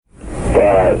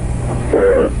5,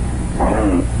 4, 3,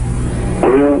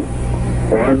 2,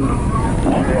 1.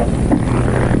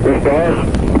 Liftoff.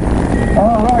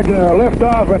 All right,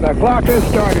 liftoff, and the clock is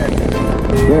started.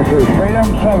 This is Freedom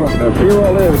 7. The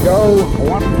fuel is go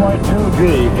 1.2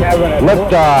 G. Kevin.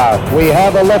 Liftoff. We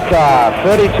have a liftoff.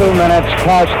 32 minutes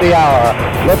past the hour.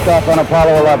 Liftoff on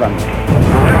Apollo 11.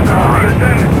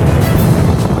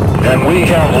 And we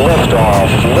have liftoff.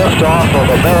 Liftoff of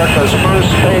America's first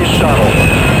space shuttle.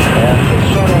 And the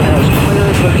shuttle has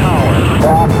cleared the tower.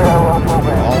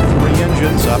 All three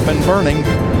engines up and burning.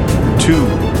 2,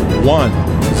 1,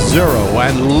 0,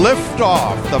 and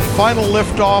liftoff. The final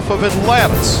liftoff of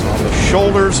Atlantis on the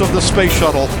shoulders of the space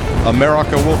shuttle.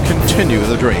 America will continue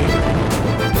the dream.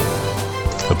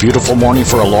 A beautiful morning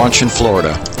for a launch in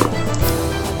Florida.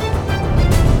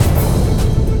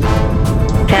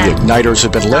 10, the igniters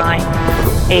have been lit. 9,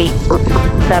 8,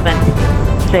 7,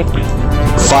 6,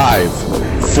 5,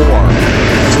 4, 3,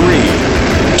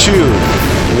 2,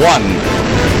 1.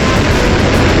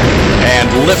 And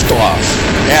liftoff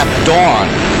at dawn.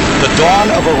 The dawn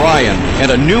of Orion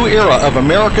and a new era of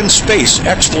American space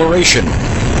exploration.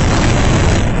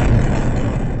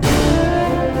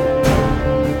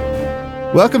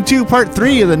 Welcome to part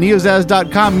 3 of the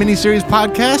NEOZAZ.com miniseries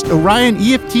podcast, Orion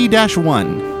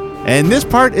EFT-1. And this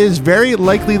part is very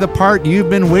likely the part you've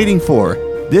been waiting for.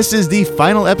 This is the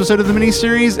final episode of the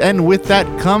miniseries, and with that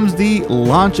comes the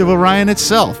launch of Orion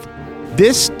itself.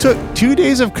 This took 2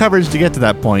 days of coverage to get to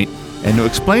that point, and to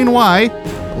explain why,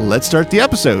 let's start the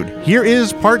episode. Here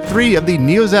is part 3 of the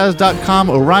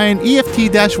NEOZAZ.com Orion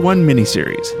EFT-1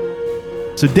 miniseries.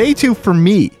 So day 2 for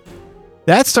me,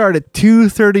 that started at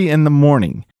 2:30 in the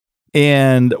morning.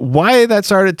 And why that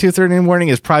started at 2:30 in the morning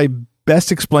is probably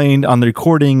best explained on the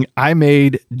recording I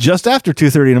made just after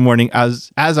 2:30 in the morning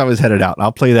as I was headed out.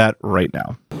 I'll play that right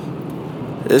now.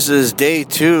 This is day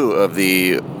 2 of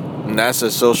the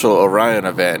NASA Social Orion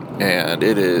event, and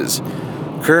it is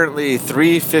currently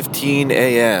 3:15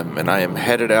 a.m. and I am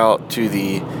headed out to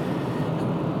the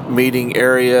meeting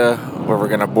area where we're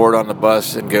going to board on the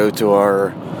bus and go to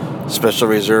our special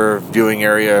reserve viewing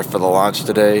area for the launch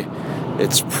today.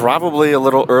 It's probably a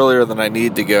little earlier than I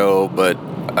need to go, but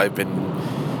I've been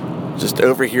just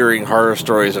overhearing horror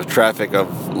stories of traffic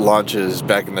of launches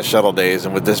back in the shuttle days,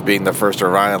 and with this being the first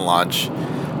Orion launch,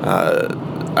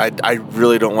 I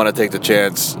really don't want to take the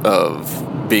chance of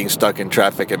being stuck in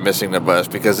traffic and missing the bus,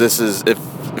 because this is,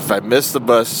 if I miss the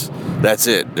bus, that's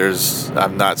it.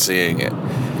 I'm not seeing it.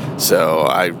 So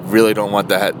I really don't want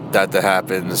that to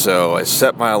happen. So I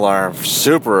set my alarm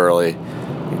super early,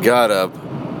 got up,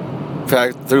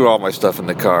 packed, threw all my stuff in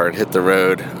the car, and hit the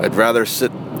road. I'd rather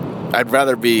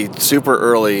be super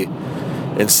early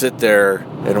and sit there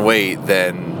and wait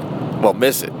than, well,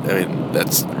 miss it. I mean,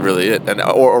 that's really it. And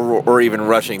or even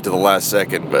rushing to the last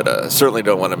second, but certainly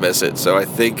don't want to miss it. So I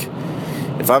think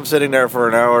if I'm sitting there for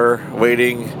an hour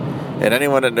waiting, and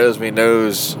anyone that knows me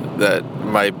knows that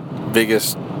my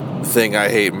biggest thing I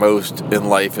hate most in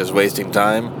life is wasting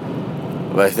time.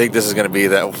 But I think this is going to be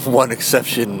that one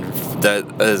exception that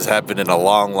has happened in a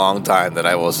long, long time that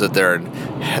I will sit there and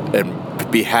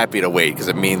be happy to wait, because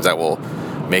it means I will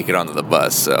make it onto the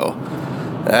bus. So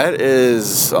that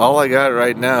is all I got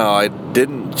right now. I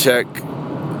didn't check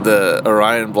the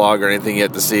Orion blog or anything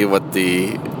yet to see what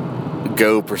the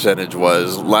go percentage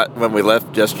was. When we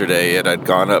left yesterday, it had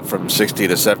gone up from 60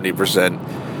 to 70%.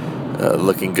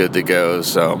 Looking good to go.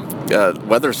 So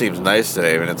weather seems nice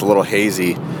today. I mean, it's a little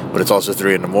hazy, but it's also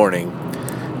 3 in the morning.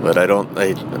 But I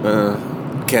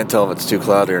can't tell if it's too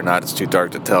cloudy or not. It's too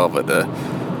dark to tell, but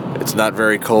it's not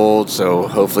very cold, so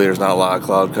hopefully there's not a lot of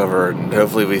cloud cover, and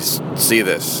hopefully we see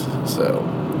this. So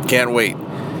can't wait.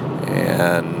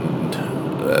 And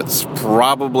that's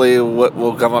probably what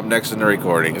will come up next in the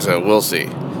recording, so we'll see.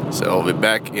 So I'll be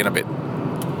back in a bit.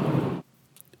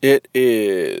 It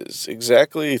is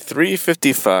exactly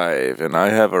 3:55, and I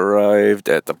have arrived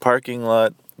at the parking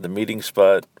lot, the meeting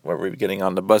spot, where we're getting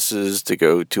on the buses to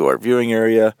go to our viewing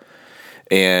area.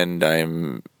 And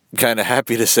I'm kind of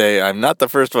happy to say I'm not the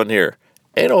first one here.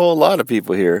 Ain't a whole lot of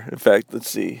people here. In fact,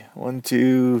 let's see. 1,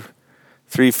 2,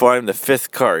 3, 4. I'm the 5th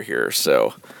car here,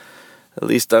 so at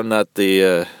least I'm not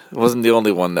wasn't the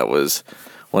only one that was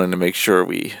wanting to make sure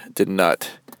we did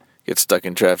not get stuck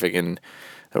in traffic. And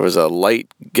there was a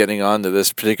light getting onto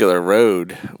this particular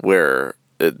road where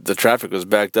the traffic was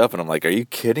backed up, and I'm like, are you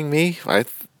kidding me? Are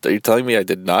you telling me I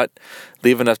did not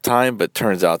leave enough time? But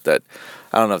turns out that,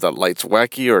 I don't know if that light's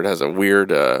wacky or it has a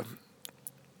weird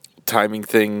timing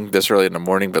thing this early in the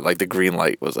morning, but like the green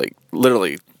light was like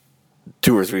literally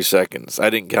 2 or 3 seconds. I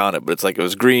didn't count it, but it's like it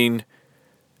was green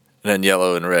and then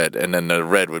yellow and red, and then the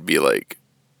red would be like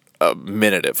a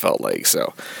minute, it felt like.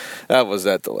 So that was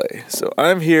that delay. So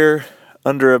I'm here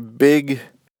under a big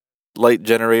light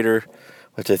generator,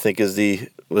 which I think was the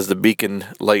beacon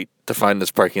light to find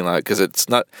this parking lot, because it's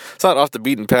not off the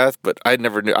beaten path, but I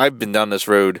never knew. I've been down this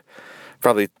road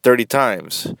probably 30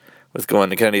 times with going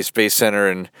to Kennedy Space Center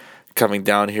and coming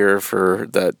down here for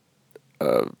that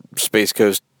Space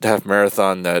Coast half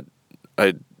marathon that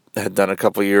I had done a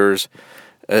couple years.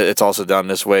 It's also down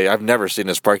this way. I've never seen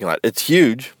this parking lot. It's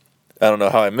huge. I don't know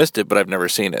how I missed it, but I've never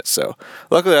seen it. So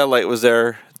luckily that light was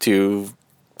there to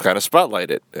kind of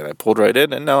spotlight it, and I pulled right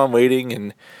in, and now I'm waiting,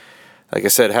 and like I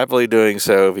said, happily doing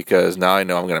so, because now I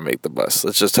know I'm going to make the bus.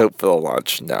 Let's just hope for the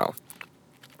launch now.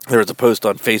 There was a post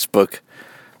on Facebook.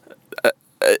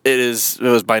 It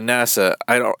was by NASA.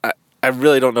 I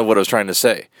really don't know what it was trying to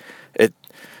say.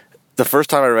 The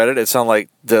first time I read it, it sounded like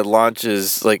the launch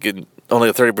is like only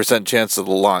a 30% chance of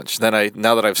the launch. Then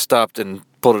now that I've stopped and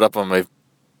pulled it up on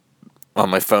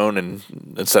my phone and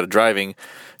instead of driving,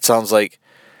 it sounds like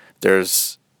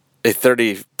there's a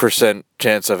 30%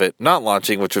 chance of it not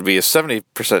launching, which would be a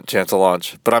 70% chance of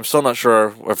launch. But I'm still not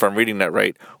sure if I'm reading that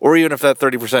right, or even if that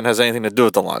 30% has anything to do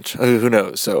with the launch. Who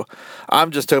knows? So I'm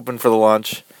just hoping for the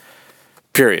launch,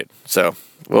 period. So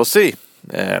we'll see.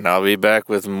 And I'll be back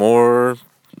with more.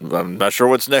 I'm not sure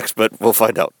what's next, but we'll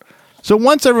find out. So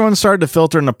once everyone started to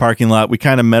filter in the parking lot, we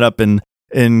kind of met up in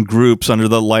groups under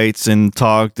the lights and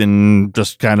talked and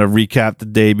just kind of recapped the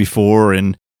day before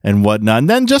and whatnot. And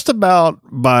then just about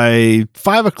by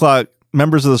 5 o'clock,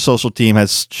 members of the social team had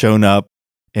shown up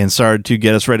and started to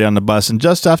get us ready on the bus. And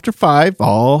just after 5,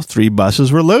 all 3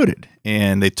 buses were loaded.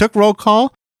 And they took roll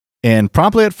call. And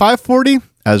promptly at 5:40,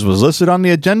 as was listed on the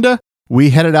agenda,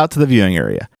 we headed out to the viewing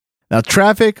area. Now,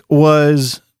 traffic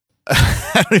was,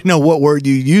 I don't even know what word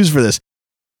you use for this.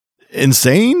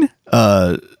 Insane?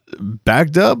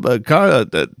 Backed up? I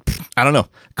don't know.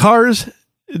 Cars.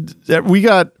 We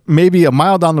got maybe a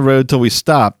mile down the road till we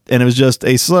stopped, and it was just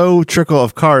a slow trickle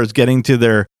of cars getting to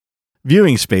their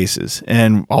viewing spaces,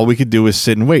 and all we could do was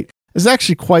sit and wait. It was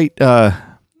actually quite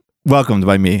welcomed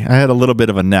by me. I had a little bit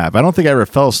of a nap. I don't think I ever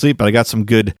fell asleep, but I got some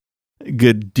good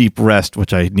deep rest,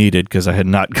 which I needed because I had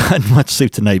not gotten much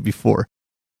sleep the night before.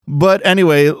 But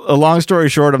anyway, a long story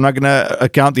short, I'm not going to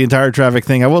account the entire traffic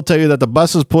thing. I will tell you that the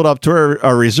buses pulled up to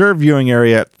our reserve viewing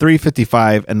area at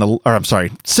 3:55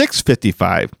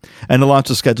 6:55, and the launch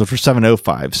was scheduled for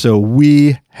 7:05. So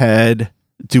we had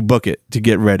to book it to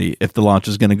get ready if the launch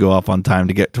was going to go off on time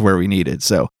to get to where we needed.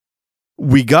 So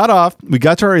we got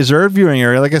to our reserve viewing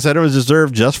area. Like I said, it was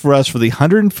reserved just for us, for the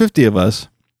 150 of us.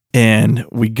 And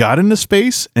we got into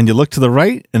space, and you look to the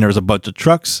right, and there was a bunch of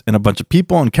trucks and a bunch of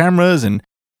people and cameras and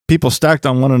people stacked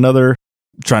on one another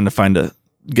trying to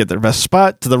get their best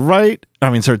spot. To the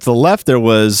to the left, there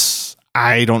was,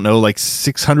 I don't know, like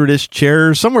 600-ish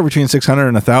chairs, somewhere between 600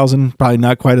 and 1,000, probably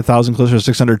not quite 1,000, closer to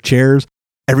 600 chairs,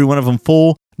 every one of them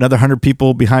full, another 100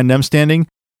 people behind them standing.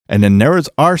 And then there was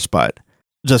our spot.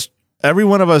 Just every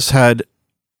one of us had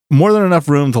more than enough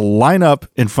room to line up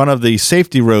in front of the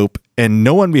safety rope and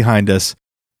no one behind us.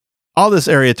 All this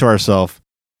area to ourselves.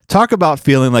 Talk about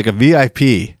feeling like a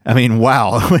VIP. I mean,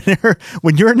 wow.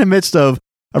 When you're in the midst of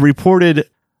a reported,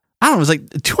 I don't know, it was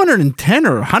like 210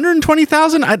 or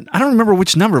 120,000. I don't remember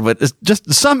which number, but it's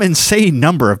just some insane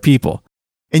number of people.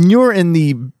 And you're in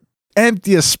the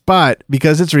emptiest spot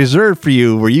because it's reserved for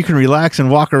you, where you can relax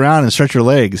and walk around and stretch your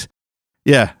legs.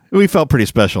 Yeah, we felt pretty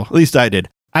special. At least I did.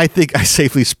 I think I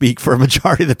safely speak for a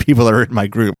majority of the people that are in my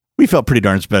group. We felt pretty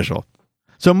darn special.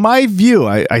 So my view,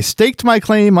 I staked my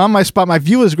claim on my spot. My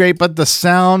view was great, but the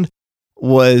sound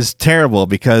was terrible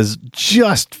because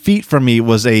just feet from me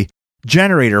was a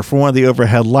generator for one of the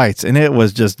overhead lights, and it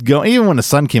was just going. Even when the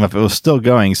sun came up, it was still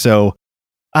going. So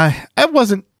I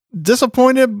wasn't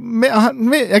disappointed.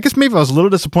 I guess maybe I was a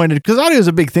little disappointed because audio is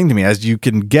a big thing to me, as you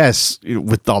can guess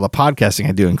with all the podcasting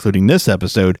I do, including this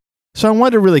episode. So I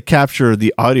wanted to really capture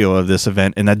the audio of this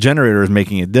event, and that generator is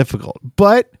making it difficult.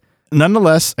 But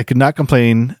nonetheless, I could not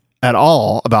complain at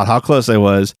all about how close I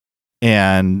was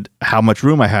and how much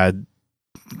room I had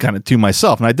kind of to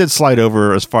myself. And I did slide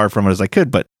over as far from it as I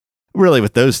could, but really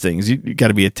with those things, you got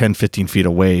to be at 10, 15 feet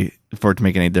away for it to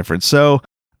make any difference. So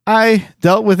I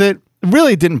dealt with it.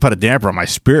 Really didn't put a damper on my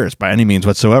spirits by any means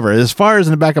whatsoever. As far as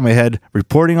in the back of my head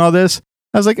reporting all this,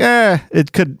 I was like,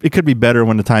 it could be better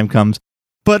when the time comes.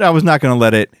 But I was not going to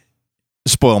let it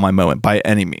spoil my moment by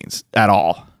any means at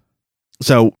all.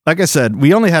 So, like I said,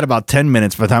 we only had about 10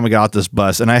 minutes by the time we got out this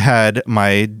bus, and I had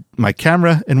my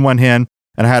camera in one hand,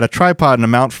 and I had a tripod and a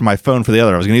mount for my phone for the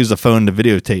other. I was going to use the phone to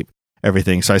videotape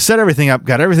everything. So I set everything up,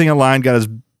 got everything aligned, got as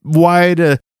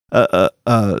wide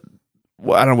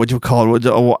I don't know what you would call it,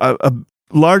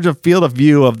 large a field of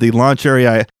view of the launch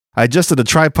area. I adjusted the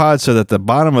tripod so that the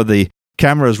bottom of the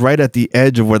camera was right at the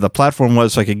edge of where the platform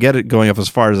was, so I could get it going up as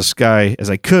far as the sky as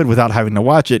I could without having to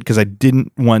watch it, because I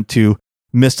didn't want to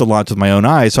miss the launch with my own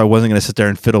eyes. So I wasn't going to sit there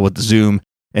and fiddle with the zoom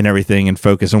and everything and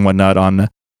focus and whatnot on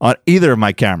either of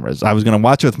my cameras. I was going to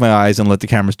watch it with my eyes and let the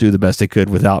cameras do the best they could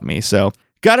without me. So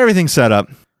got everything set up.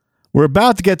 We're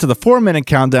about to get to the 4-minute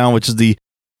countdown, which is the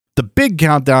big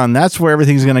countdown. That's where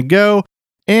everything's going to go.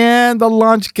 And the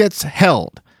launch gets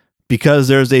held because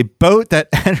there's a boat that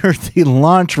entered the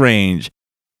launch range.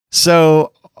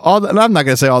 So I'm not going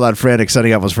to say all that frantic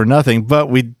setting up was for nothing, but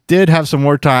we did have some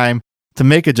more time to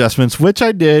make adjustments, which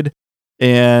I did,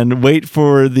 and wait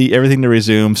for everything to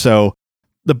resume. So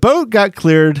the boat got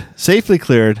cleared, safely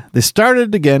cleared. They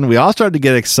started again. We all started to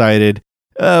get excited,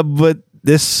 but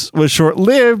this was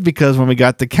short-lived because when we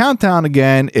got the countdown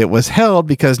again, it was held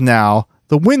because now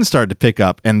the wind started to pick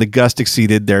up and the gust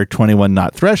exceeded their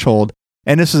 21-knot threshold,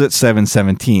 and this was at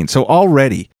 7:17. So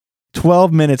already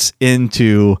 12 minutes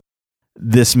into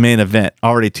this main event,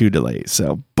 already 2 delays.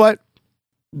 But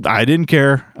I didn't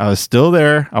care. I was still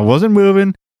there. I wasn't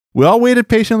moving. We all waited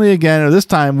patiently again. This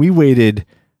time we waited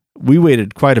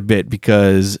quite a bit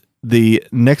because the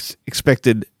next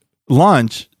expected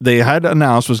launch they had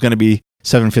announced was going to be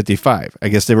 7:55. I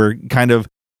guess they were kind of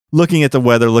looking at the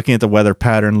weather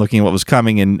pattern, looking at what was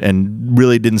coming, and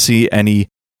really didn't see any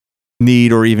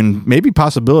need or even maybe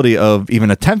possibility of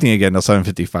even attempting again till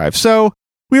 7:55. So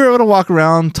we were able to walk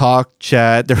around, talk,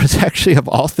 chat. There was actually, of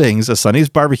all things, a Sonny's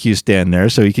barbecue stand there,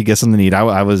 so you could get something to eat.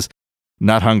 I was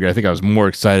not hungry. I think I was more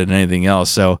excited than anything else.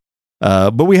 So,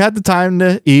 but we had the time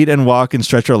to eat and walk and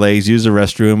stretch our legs, use the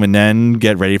restroom, and then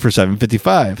get ready for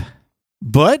 7:55.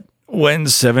 But when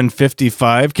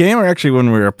 7:55 came, or actually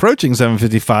when we were approaching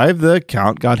 7:55, the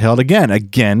count got held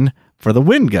again for the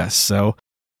wind gusts. So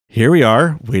here we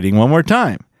are, waiting one more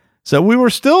time. So we were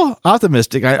still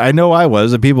optimistic. I know I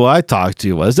was. The people I talked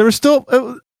to was. There was still,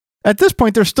 at this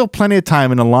point, there's still plenty of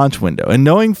time in the launch window. And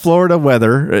knowing Florida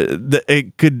weather,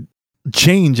 it could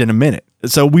change in a minute.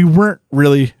 So we weren't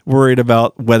really worried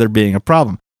about weather being a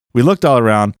problem. We looked all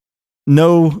around.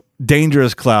 No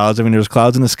dangerous clouds. I mean, there's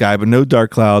clouds in the sky, but no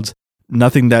dark clouds.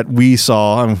 Nothing that we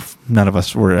saw. I mean, none of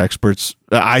us were experts.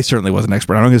 I certainly wasn't an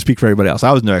expert. I'm not going to speak for everybody else.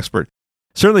 I was no expert.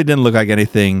 Certainly didn't look like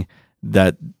anything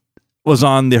that was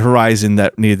on the horizon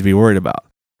that needed to be worried about.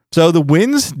 So the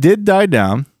winds did die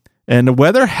down and the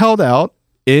weather held out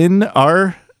in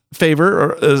our favor,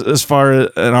 or as far as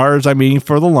in ours, I mean,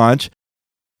 for the launch.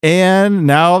 And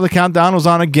now the countdown was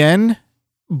on again,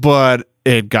 but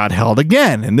it got held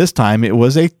again. And this time it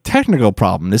was a technical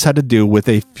problem. This had to do with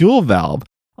a fuel valve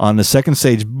on the second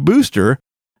stage booster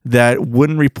that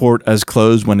wouldn't report as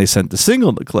closed when they sent the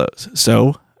signal to close.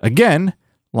 So again,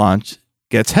 launch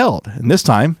gets held. And this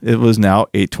time it was now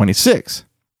 8:26.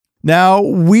 Now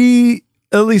we,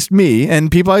 at least me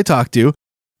and people I talked to,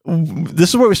 this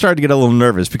is where we started to get a little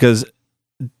nervous because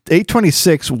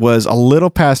 8:26 was a little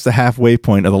past the halfway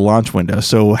point of the launch window.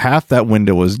 So half that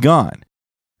window was gone.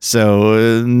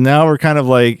 So now we're kind of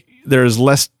like, there's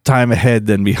less time ahead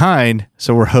than behind.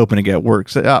 So we're hoping to get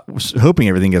hoping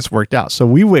everything gets worked out. So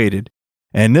we waited,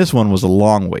 and this one was a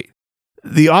long wait.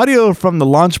 The audio from the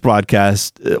launch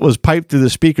broadcast was piped through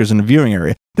the speakers in the viewing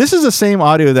area. This is the same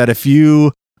audio that if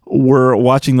you were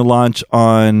watching the launch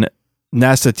on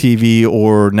NASA TV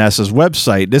or NASA's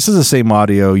website, this is the same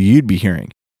audio you'd be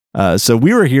hearing. So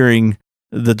we were hearing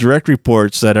the direct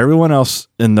reports that everyone else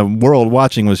in the world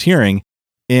watching was hearing,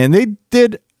 and they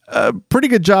did a pretty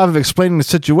good job of explaining the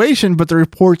situation, but the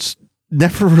reports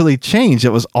never really changed.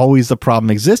 It was always the problem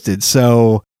existed.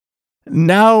 So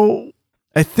now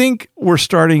I think we're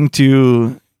starting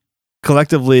to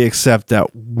collectively accept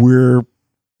that we're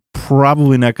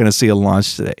probably not going to see a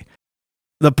launch today.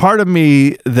 The part of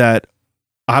me that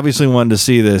obviously wanted to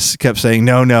see this kept saying,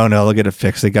 no, they'll get it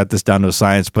fixed. They got this down to a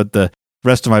science. But the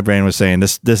rest of my brain was saying,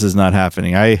 this is not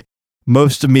happening.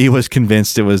 Most of me was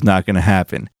convinced it was not going to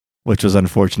happen, which was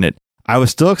unfortunate. I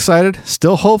was still excited,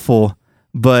 still hopeful,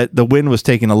 but the wind was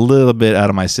taking a little bit out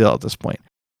of my sail at this point.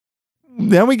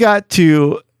 Then we got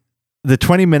to the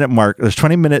 20-minute mark. There's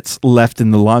 20 minutes left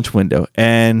in the launch window,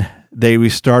 and they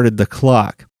restarted the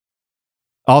clock,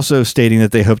 also stating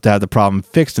that they hope to have the problem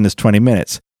fixed in this 20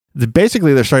 minutes.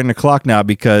 Basically, they're starting the clock now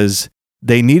because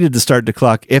they needed to start the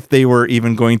clock if they were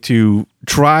even going to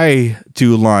try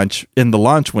to launch in the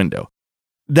launch window.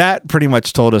 That pretty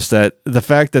much told us that the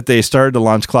fact that they started the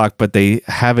launch clock, but they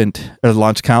haven't, or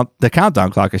the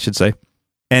countdown clock, I should say,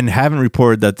 and haven't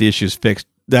reported that the issue's fixed,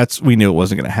 we knew it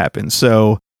wasn't going to happen.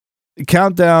 So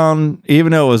countdown,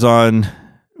 even though it was on,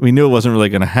 we knew it wasn't really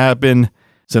going to happen.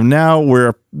 So now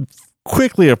we're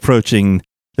quickly approaching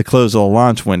the close of the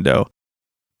launch window.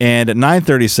 And at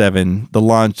 9:37, the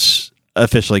launch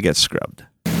officially gets scrubbed.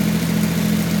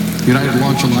 United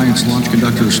Launch Alliance launch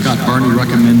conductor Scott Barney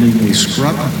recommending a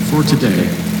scrub for today.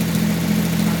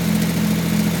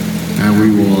 And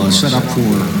we will set up for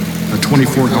a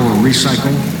 24-hour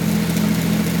recycle.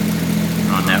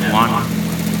 On that one,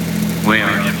 we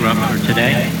are scrub for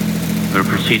today. We're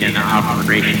proceeding to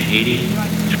Operation 80,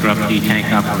 scrub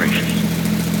detank operations.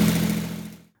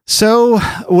 So,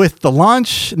 with the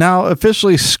launch now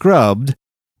officially scrubbed,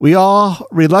 we all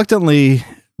reluctantly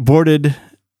boarded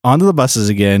onto the buses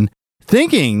again,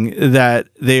 thinking that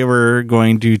they were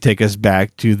going to take us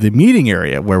back to the meeting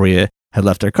area where we had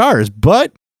left our cars,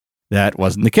 but that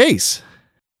wasn't the case.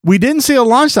 We didn't see a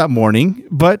launch that morning,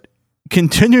 but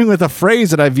continuing with a phrase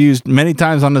that I've used many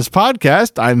times on this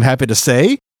podcast, I'm happy to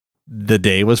say, the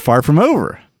day was far from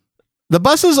over. The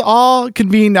buses all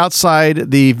convened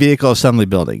outside the vehicle assembly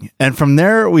building, and from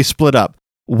there we split up.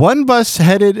 One bus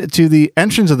headed to the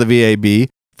entrance of the VAB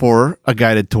for a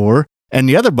guided tour, and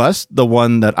the other bus, the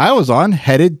one that I was on,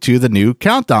 headed to the new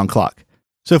countdown clock.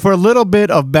 So for a little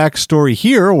bit of backstory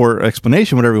here, or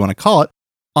explanation, whatever you want to call it,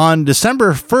 on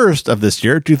December 1st of this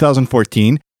year,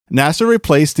 2014, NASA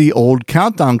replaced the old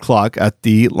countdown clock at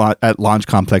Launch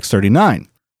Complex 39.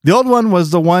 The old one was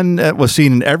the one that was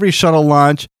seen in every shuttle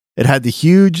launch. It had the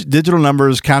huge digital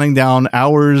numbers counting down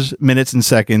hours, minutes, and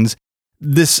seconds.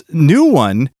 This new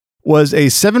one is a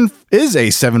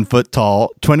 7-foot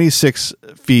tall, 26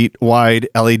 feet wide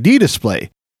LED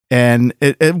display. And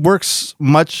it works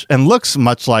much and looks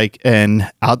much like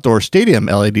an outdoor stadium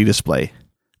LED display.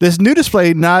 This new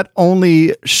display not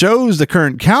only shows the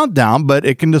current countdown, but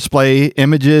it can display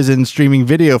images and streaming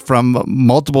video from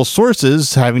multiple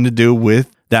sources having to do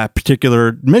with that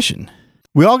particular mission.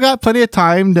 We all got plenty of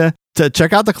time to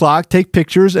check out the clock, take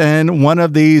pictures, and one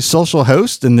of the social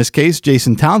hosts, in this case,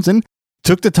 Jason Townsend,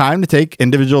 took the time to take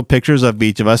individual pictures of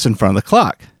each of us in front of the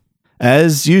clock.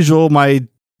 As usual, my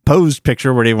posed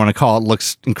picture, whatever you want to call it,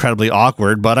 looks incredibly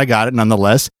awkward, but I got it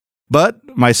nonetheless. But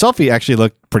my selfie actually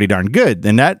looked pretty darn good,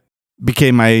 and that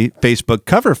became my Facebook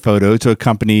cover photo to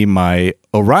accompany my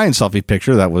Orion selfie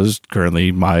picture that was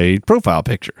currently my profile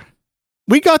picture.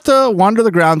 We got to wander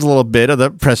the grounds a little bit of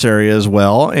the press area as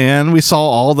well, and we saw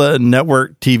all the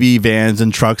network TV vans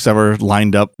and trucks that were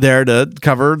lined up there to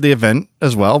cover the event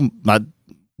as well,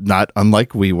 not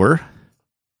unlike we were.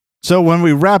 So when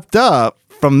we wrapped up,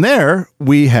 from there,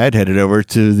 we had headed over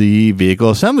to the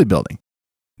vehicle assembly building.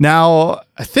 Now,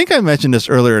 I think I mentioned this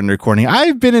earlier in the recording.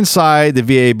 I've been inside the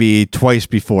VAB twice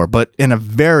before, but in a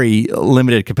very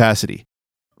limited capacity.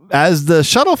 As the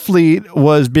shuttle fleet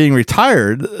was being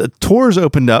retired, tours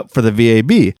opened up for the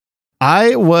VAB.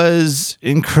 I was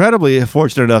incredibly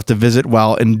fortunate enough to visit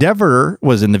while Endeavour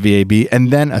was in the VAB, and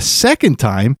then a second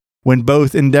time when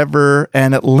both Endeavour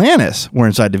and Atlantis were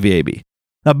inside the VAB.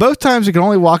 Now, both times you can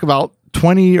only walk about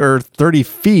 20 or 30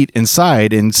 feet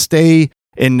inside and stay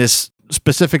in this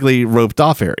specifically roped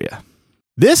off area.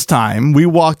 This time we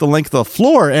walked the length of the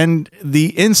floor and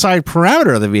the inside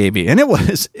perimeter of the VAB, and it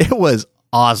was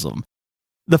awesome.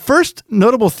 The first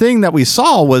notable thing that we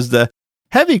saw was the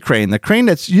heavy crane, the crane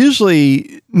that's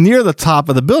usually near the top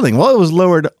of the building. Well, it was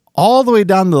lowered all the way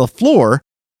down to the floor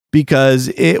because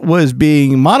it was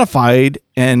being modified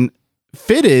and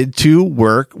fitted to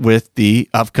work with the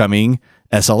upcoming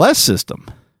SLS system.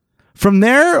 From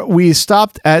there, we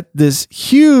stopped at this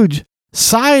huge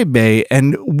side bay,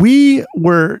 and we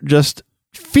were just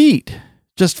feet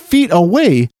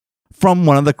away from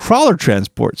one of the crawler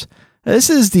transports. This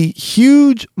is the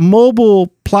huge mobile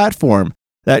platform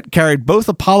that carried both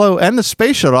Apollo and the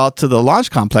space shuttle out to the launch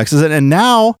complexes, and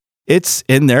now it's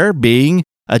in there being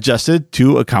adjusted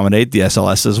to accommodate the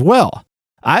SLS as well.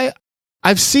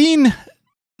 I've seen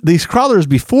these crawlers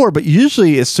before, but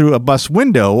usually it's through a bus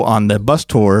window on the bus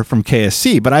tour from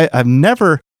KSC, but I've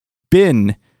never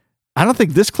been, I don't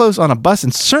think, this close on a bus,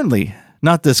 and certainly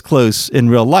not this close in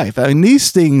real life. I mean,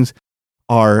 these things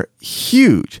are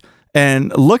huge.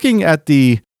 And looking at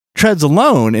the treads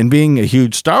alone and being a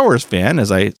huge Star Wars fan,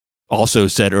 as I also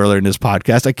said earlier in this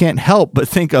podcast, I can't help but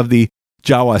think of the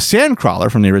Jawa Sandcrawler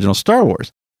from the original Star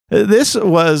Wars. This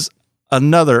was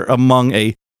another among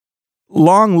a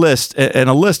long list, and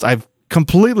a list I've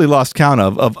completely lost count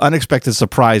of unexpected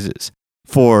surprises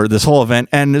for this whole event,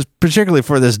 and particularly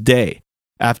for this day.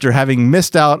 After having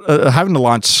missed out, having to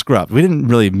launch scrubbed. We didn't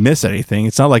really miss anything.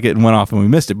 It's not like it went off and we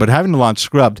missed it, but having to launch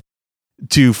scrubbed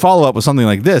to follow up with something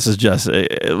like this is just,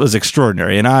 it was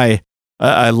extraordinary. And I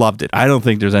loved it. I don't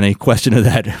think there's any question of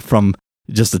that from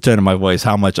just the tone of my voice,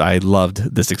 how much I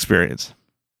loved this experience.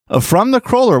 From the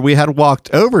crawler, we had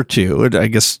walked over to, I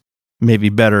guess maybe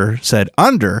better said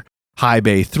under, High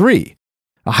Bay 3.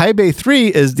 High Bay 3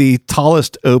 is the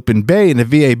tallest open bay in the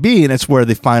VAB, and it's where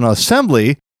the final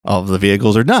assembly of the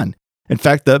vehicles are done. In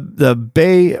fact, the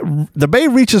bay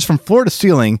reaches from floor to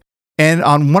ceiling, and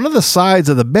on one of the sides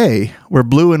of the bay were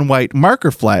blue and white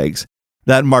marker flags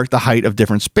that mark the height of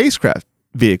different spacecraft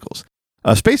vehicles,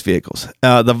 space vehicles.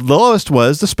 The lowest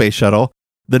was the space shuttle.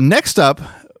 The next up,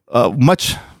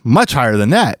 much higher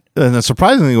than that, and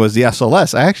surprisingly was the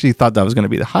SLS. I actually thought that was going to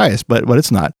be the highest, but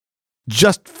it's not.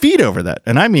 Just feet over that,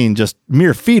 and I mean just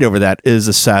mere feet over that, is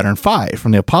the Saturn V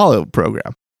from the Apollo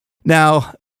program.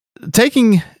 Now,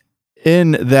 taking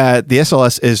in that the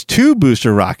SLS is 2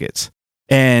 booster rockets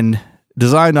and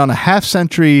designed on a half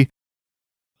century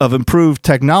of improved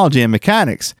technology and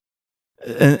mechanics,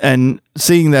 and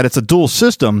seeing that it's a dual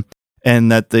system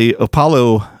and that the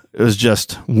Apollo is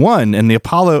just one and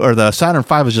the Saturn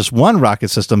V is just one rocket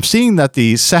system, seeing that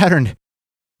the Saturn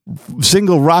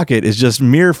single rocket is just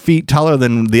mere feet taller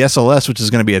than the SLS, which is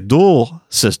going to be a dual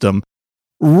system,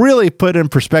 really put in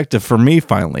perspective for me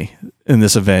finally in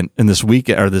this event, in this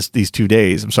weekend, or these 2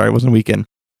 days. I'm sorry, it wasn't a weekend.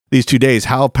 These 2 days,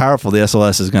 how powerful the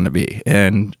SLS is going to be.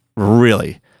 And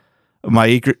really, my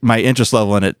interest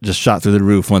level in it just shot through the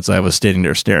roof once I was standing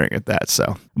there staring at that.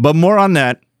 So, but more on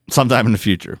that sometime in the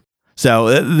future.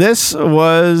 So this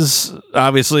was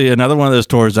obviously another one of those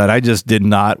tours that I just did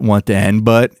not want to end,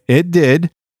 but it did.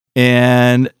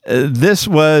 And this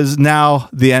was now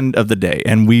the end of the day,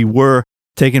 and we were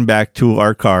taken back to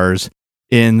our cars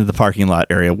in the parking lot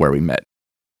area where we met.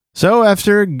 So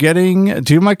after getting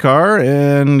to my car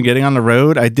and getting on the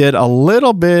road, I did a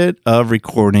little bit of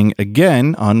recording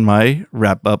again on my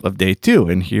wrap up of day 2,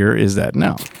 and here is that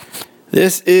now.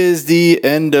 This is the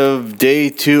end of day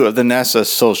 2 of the NASA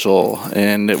social,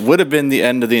 and it would have been the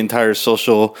end of the entire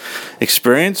social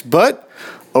experience, but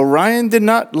Orion did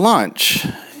not launch.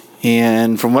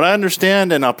 And from what I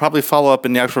understand, and I'll probably follow up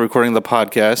in the actual recording of the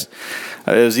podcast,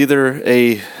 it was either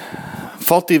a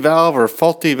faulty valve or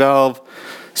faulty valve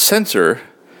sensor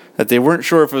that they weren't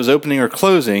sure if it was opening or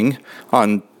closing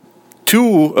on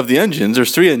 2 of the engines.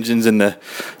 There's 3 engines in the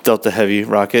Delta Heavy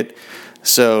rocket.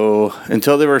 So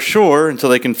until they were sure,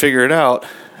 until they can figure it out,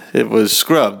 it was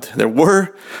scrubbed. There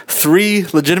were 3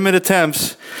 legitimate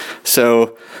attempts.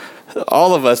 So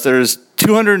all of us, there's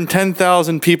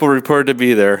 210,000 people reported to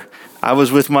be there. I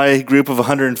was with my group of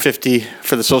 150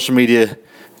 for the social media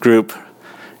group,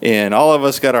 and all of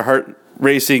us got our heart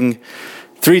racing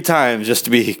 3 times just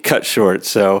to be cut short.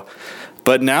 So,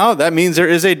 but now that means there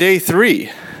is a day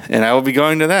 3, and I will be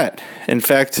going to that. In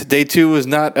fact, day 2 was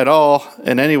not at all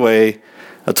in any way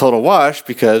a total wash,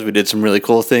 because we did some really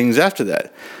cool things after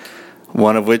that.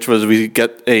 One of which was we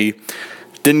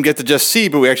didn't get to just see,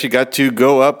 but we actually got to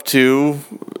go up to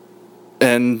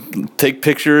and take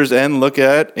pictures and look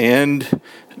at, and,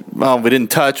 well, we didn't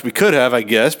touch. We could have, I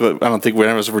guess, but I don't think we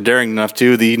were daring enough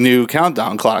to, the new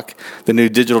countdown clock, the new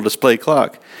digital display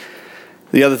clock.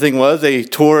 The other thing was a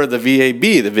tour of the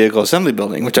VAB, the Vehicle Assembly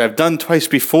Building, which I've done twice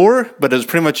before, but it was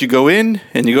pretty much you go in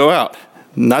and you go out.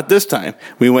 Not this time.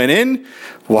 We went in,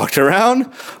 walked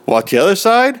around, walked the other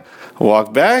side,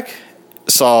 walked back,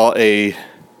 saw I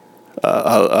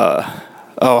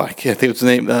can't think of the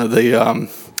name,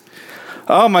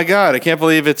 oh my God, I can't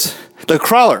believe it's the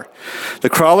crawler. The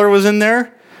crawler was in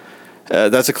there.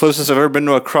 That's the closest I've ever been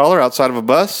to a crawler outside of a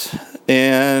bus,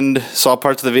 and saw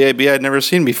parts of the VAB I'd never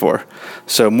seen before.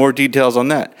 So more details on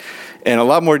that. And a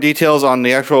lot more details on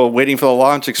the actual waiting for the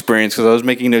launch experience, because I was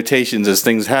making notations as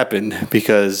things happened,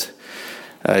 because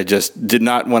I just did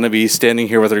not want to be standing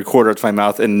here with a recorder to my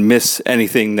mouth and miss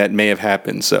anything that may have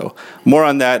happened. So more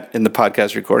on that in the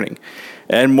podcast recording,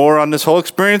 and more on this whole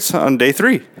experience on day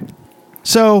 3.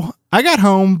 So I got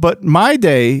home, but my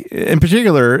day in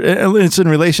particular, it's in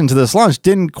relation to this launch,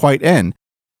 didn't quite end.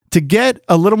 To get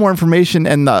a little more information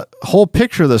and the whole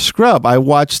picture of the scrub, I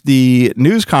watched the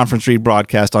news conference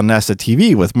rebroadcast on NASA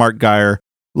TV with Mark Geyer,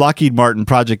 Lockheed Martin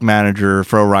project manager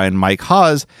for Orion Mike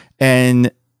Hawes,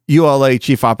 and ULA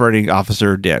Chief Operating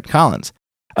Officer Dan Collins.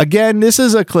 Again, this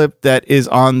is a clip that is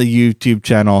on the YouTube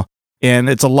channel, and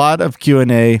it's a lot of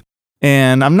Q&A,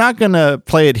 and I'm not going to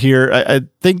play it here. I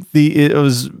think it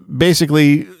was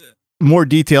basically more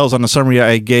details on the summary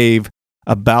I gave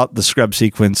about the scrub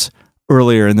sequence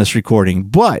earlier in this recording.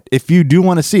 But if you do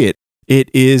want to see it,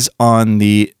 it is on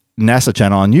the NASA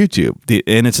channel on YouTube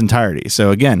in its entirety.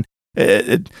 So again,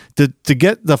 to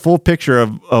get the full picture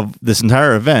of this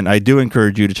entire event, I do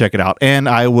encourage you to check it out, and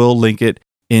I will link it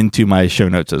into my show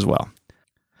notes as well.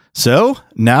 So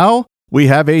now we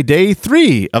have a day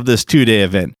 3 of this 2-day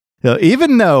event.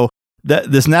 Even though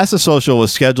This NASA Social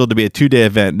was scheduled to be a 2-day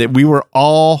event. That we were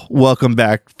all welcome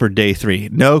back for day 3.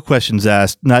 No questions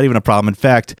asked, not even a problem. In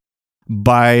fact,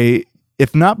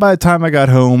 if not by the time I got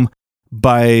home,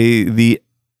 by the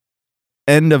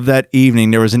end of that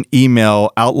evening, there was an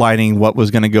email outlining what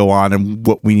was going to go on and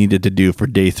what we needed to do for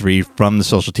day 3 from the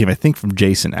social team. I think from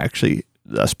Jason, actually,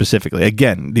 specifically.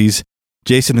 Again, these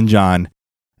Jason and John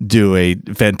do a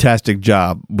fantastic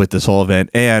job with this whole event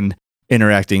and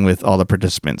interacting with all the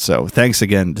participants. So thanks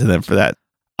again to them for that.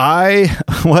 I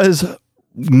was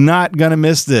not going to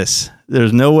miss this.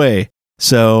 There's no way.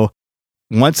 So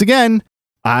once again,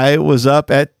 I was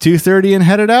up at 2:30 and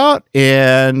headed out.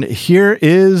 And here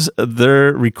is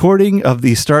the recording of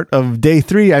the start of day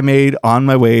 3 I made on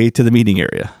my way to the meeting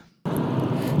area.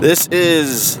 This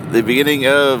is the beginning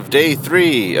of day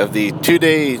 3 of the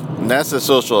 2-day NASA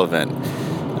Social event.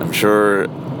 I'm sure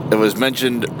it was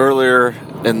mentioned earlier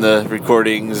in the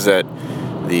recordings that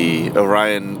the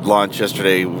Orion launch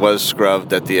yesterday was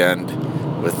scrubbed at the end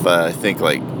with, I think,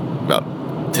 like about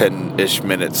 10-ish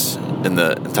minutes in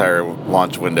the entire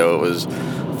launch window. It was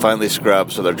finally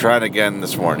scrubbed, so they're trying again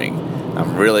this morning.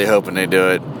 I'm really hoping they do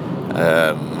it.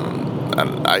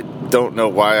 I don't know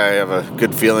why I have a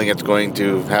good feeling it's going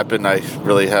to happen. I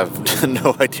really have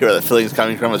no idea where the feeling's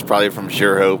coming from. It's probably from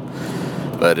sheer hope,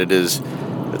 but it is...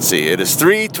 Let's see, it is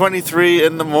 3:23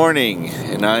 in the morning,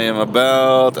 and I am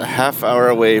about a half hour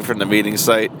away from the meeting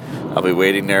site. I'll be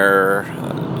waiting there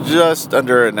just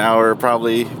under an hour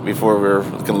probably before we're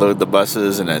going to load the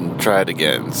buses and then try it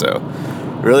again. So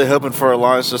really hoping for a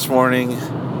launch this morning.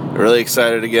 Really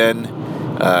excited again.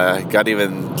 Got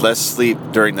even less sleep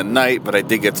during the night, but I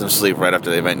did get some sleep right after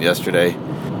the event yesterday.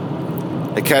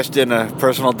 I cashed in a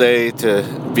personal day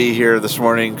to be here this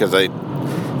morning because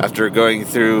after going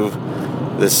through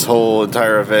this whole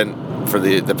entire event for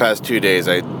the past 2 days,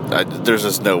 there's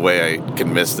just no way I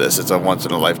can miss this. It's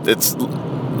it's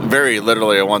very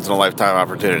literally a once in a lifetime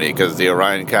opportunity because the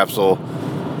Orion capsule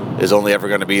is only ever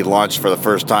going to be launched for the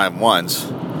first time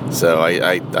once, so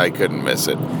I couldn't miss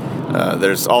it.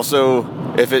 There's also,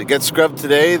 if it gets scrubbed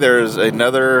today, there's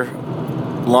another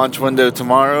launch window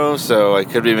tomorrow, so I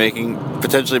could be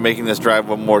potentially making this drive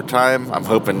one more time. I'm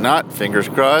hoping not, fingers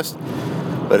crossed,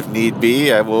 but if need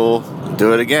be, I will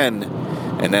do it again.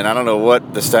 And then I don't know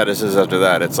what the status is after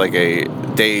that. It's like a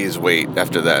day's wait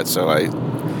after that, so I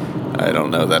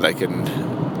don't know that I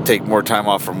can take more time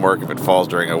off from work if it falls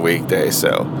during a weekday.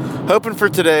 So hoping for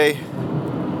today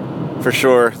for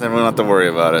sure, then we don't have to worry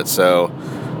about it. So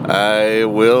I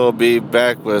will be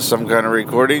back with some kind of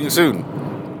recording soon.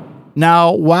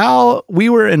 Now, while we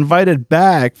were invited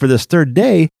back for this 3rd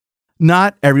day,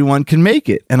 not everyone can make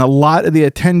it, and a lot of the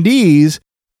attendees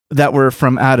that were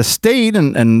from out of state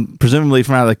and presumably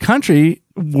from out of the country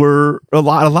were a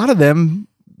lot of them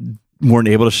weren't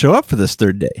able to show up for this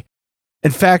 3rd day.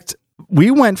 In fact,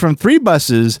 we went from 3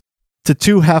 buses to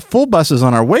 2 half full buses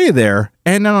on our way there.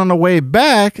 And then on the way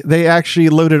back, they actually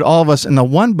loaded all of us in the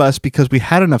 1 bus because we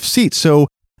had enough seats. So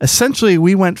essentially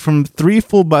we went from 3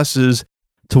 full buses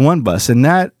to 1 bus. And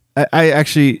that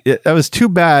was too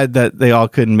bad that they all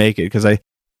couldn't make it because I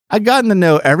gotten to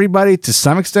know everybody to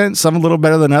some extent, some a little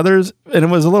better than others, and it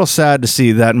was a little sad to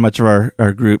see that much of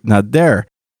our group not there.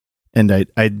 And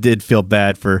I did feel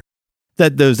bad for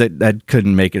those that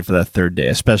couldn't make it for that 3rd day,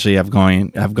 especially I've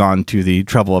gone to the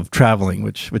trouble of traveling,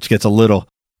 which gets a little,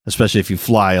 especially if you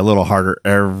fly, a little harder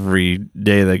every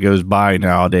day that goes by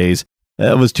nowadays.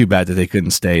 It was too bad that they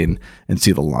couldn't stay and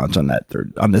see the launch on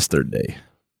this 3rd day.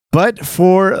 But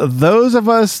for those of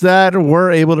us that were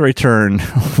able to return,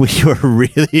 we were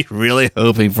really, really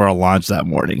hoping for a launch that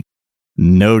morning.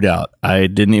 No doubt. I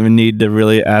didn't even need to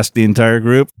really ask the entire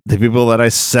group. The people that I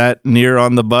sat near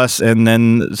on the bus and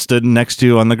then stood next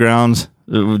to on the grounds,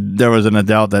 there wasn't a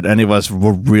doubt that any of us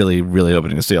were really, really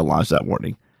hoping to see a launch that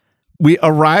morning. We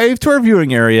arrived to our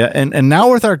viewing area, and now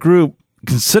with our group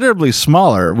considerably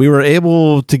smaller, we were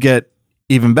able to get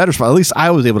even better spot. At least I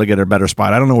was able to get a better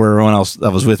spot. I don't know where everyone else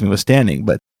that was with me was standing,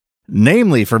 but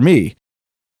namely for me,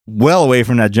 well away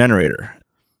from that generator.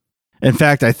 In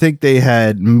fact, I think they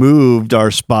had moved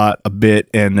our spot a bit,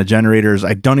 and the generators,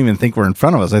 I don't even think were in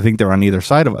front of us. I think they were on either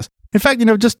side of us. In fact,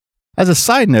 just as a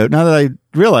side note, now that I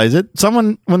realize it,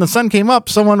 when the sun came up,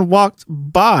 someone walked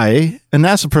by, a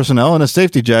NASA personnel in a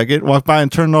safety jacket walked by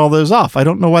and turned all those off. I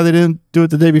don't know why they didn't do it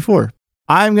the day before.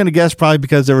 I'm going to guess probably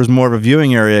because there was more of a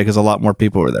viewing area because a lot more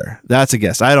people were there. That's a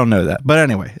guess. I don't know that. But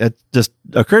anyway, it just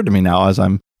occurred to me now as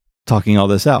I'm talking all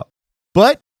this out.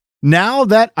 But now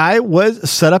that I was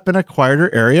set up in a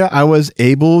quieter area, I was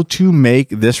able to make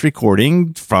this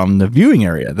recording from the viewing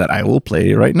area that I will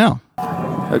play right now.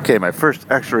 Okay, my first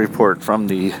actual report from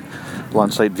the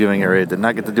launch site viewing area. Did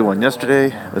not get to do one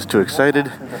yesterday. I was too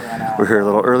excited. We're here a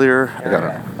little earlier. I got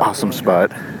an awesome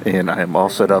spot, and I am all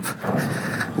set up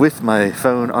with my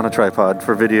phone on a tripod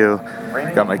for video.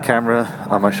 Got my camera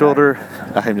on my shoulder.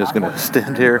 I'm just going to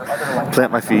stand here,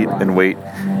 plant my feet, and wait,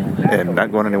 and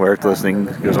not going anywhere till this thing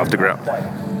goes off the ground.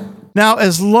 Now,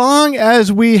 as long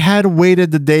as we had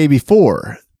waited the day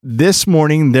before, this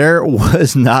morning there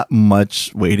was not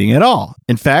much waiting at all.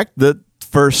 In fact, the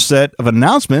first set of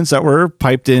announcements that were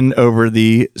piped in over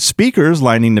the speakers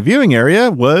lining the viewing area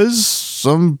was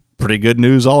some pretty good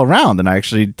news all around. And I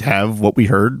actually have what we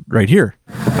heard right here.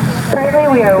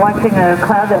 Currently, we are watching a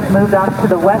cloud that's moved off to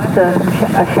the west,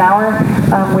 a shower.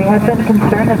 We had been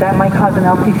concerned that might cause an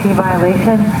LCC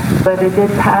violation, but it did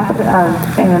pass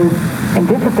and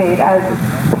dissipate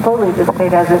slowly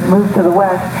dissipate as it moved to the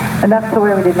west, enough to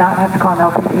where we did not have to call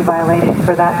an LCC violation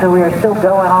for that, so we are still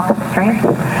going off its strength.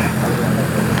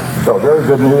 So very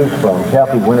good news from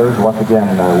Kathy Winters. Once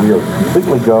again, we are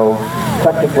completely go,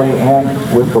 technically and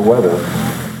with the weather.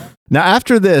 Now,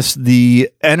 after this, the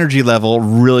energy level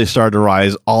really started to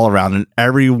rise all around, and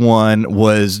everyone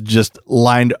was just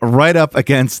lined right up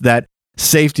against that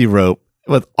safety rope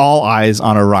with all eyes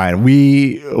on Orion.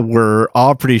 We were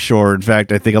all pretty sure. In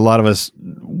fact, I think a lot of us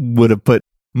would have put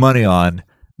money on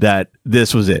that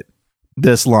this was it.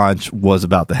 This launch was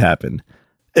about to happen.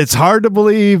 It's hard to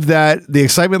believe that the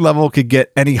excitement level could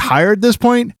get any higher at this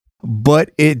point,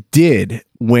 but it did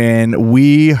when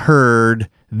we heard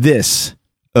this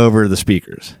over the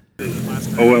speakers.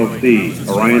 OLC,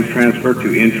 Orion transfer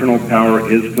to internal power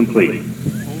is complete.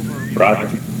 Roger.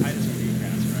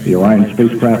 The Orion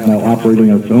spacecraft now operating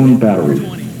its own batteries.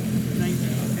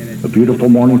 A beautiful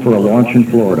morning for a launch in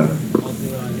Florida.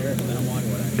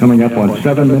 Coming up on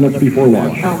 7 minutes before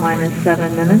launch.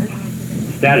 -7 minutes.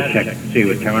 Status check. C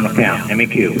with terminal count.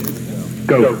 MEQ.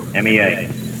 Go. MEA.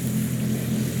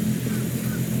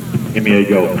 MEA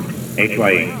go.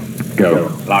 HYE. Go.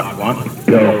 Box 1.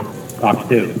 Go. Box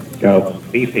 2. Go.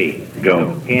 BP.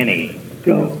 Go. PNE.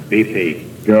 Go. BP.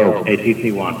 Go.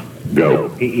 ATC 1. Go.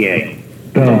 PEA.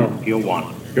 Go. Fuel 1.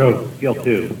 Go. Fuel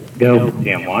 2. Go.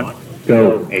 TM 1.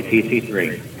 Go. ATC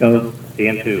 3. Go.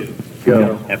 TM 2.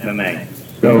 Go. FMA.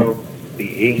 Go.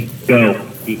 BE. Go.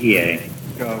 EEA.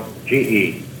 Go.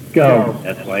 GE. Go.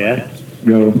 SYS.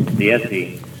 Go.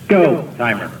 DSE. Go.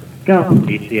 Timer. Go.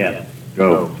 ECS.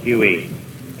 Go. QE.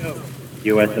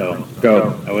 USO.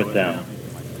 Go. OSM.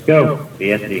 Go.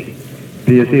 BSE.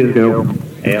 PSC is go.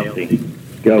 ALC.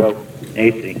 Go.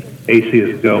 AC. AC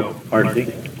is go.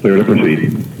 RC. Clear to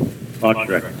proceed. Launch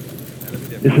director.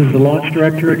 This is the launch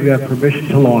director. You have permission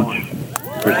to launch.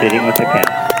 Proceeding with the count.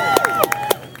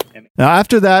 Now,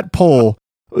 after that poll,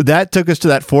 that took us to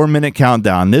that 4-minute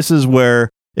countdown. This is where,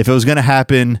 if it was going to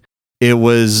happen, this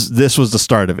was the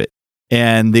start of it.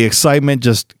 And the excitement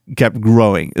just kept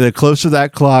growing. The closer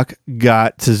that clock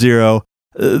got to 0,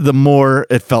 the more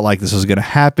it felt like this was going to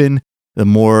happen. The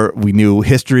more we knew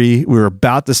history. We were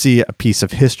about to see a piece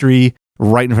of history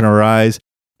right in front of our eyes.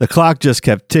 The clock just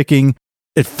kept ticking.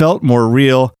 It felt more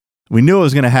real. We knew it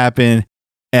was going to happen.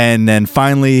 And then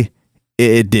finally,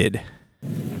 it did.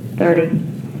 30.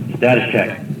 Status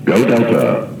check. Go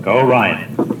Delta. Go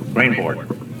Orion. Brain board.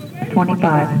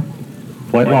 25.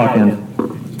 Flight lock in.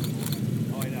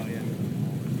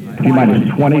 T-minus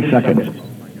 20 seconds.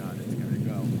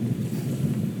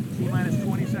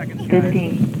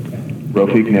 15.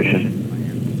 Rope ignition.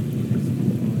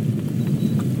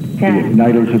 10. The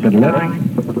igniters have been lit. 9.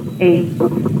 8.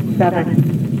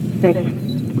 7. 6.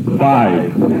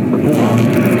 5, 4, 3,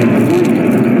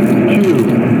 2,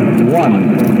 1.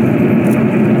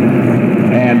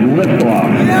 And liftoff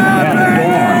at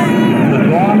dawn. The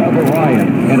dawn of Orion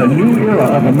and a new era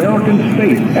of American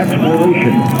space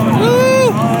exploration.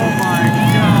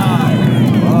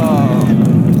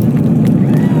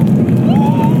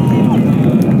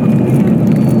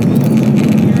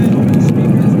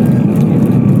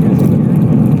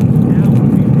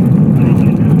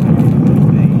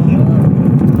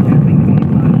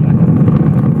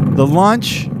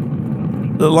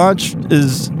 The launch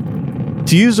is,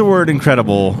 to use the word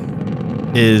incredible,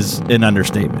 is an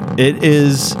understatement.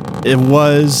 It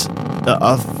was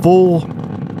a full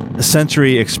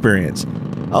sensory experience.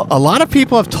 A lot of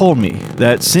people have told me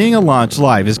that seeing a launch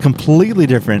live is completely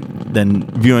different than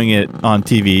viewing it on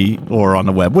TV or on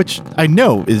the web, which I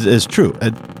know is true.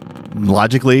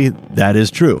 Logically, that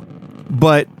is true.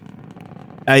 But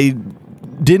I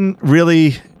didn't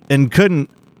really and couldn't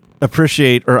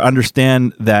appreciate or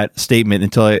understand that statement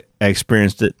until I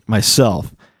experienced it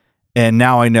myself. And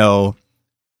now I know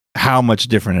how much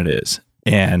different it is.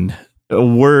 And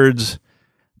words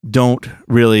don't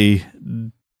really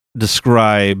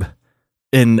describe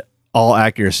in all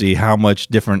accuracy how much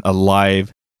different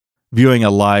viewing a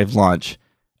live launch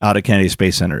out at Kennedy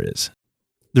Space Center is.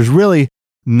 There's really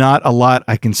not a lot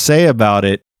I can say about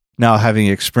it now, having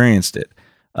experienced it.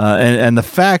 And the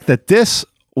fact that this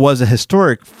was a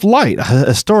historic flight, a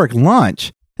historic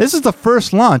launch. This is the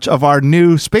first launch of our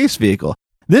new space vehicle.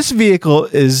 This vehicle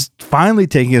is finally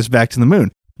taking us back to the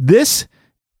moon. This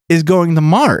is going to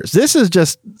Mars. This is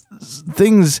just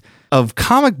things of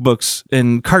comic books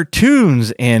and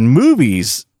cartoons and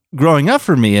movies growing up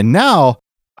for me. And now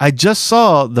I just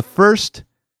saw the first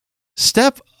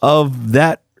step of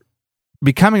that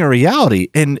becoming a reality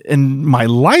in my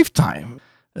lifetime,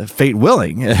 fate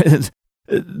willing.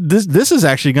 This is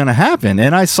actually going to happen.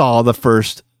 And I saw the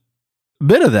first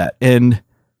bit of that. And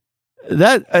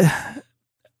that,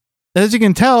 as you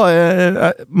can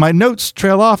tell, my notes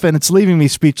trail off and it's leaving me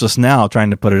speechless now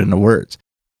trying to put it into words.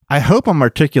 I hope I'm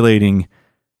articulating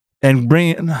and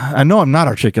bringing, I know I'm not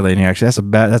articulating actually,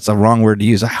 that's a wrong word to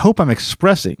use. I hope I'm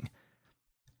expressing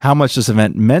how much this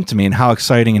event meant to me and how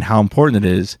exciting and how important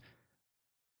it is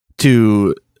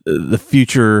to the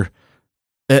future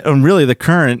and really the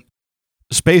current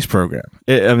space program.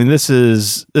 This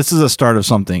is a start of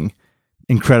something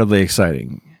incredibly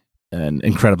exciting and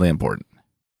incredibly important.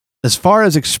 As far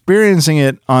as experiencing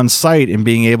it on site and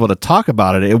being able to talk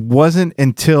about it, it wasn't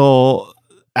until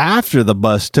after the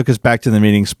bus took us back to the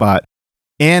meeting spot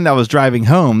and I was driving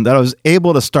home that I was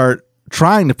able to start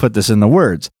trying to put this into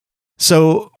words.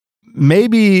 So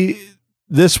maybe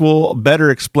this will better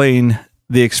explain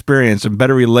the experience and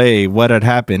better relay what had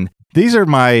happened. These are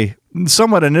my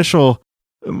somewhat initial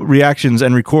reactions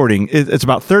and recording. It's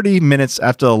about 30 minutes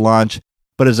after the launch,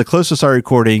 but it's the closest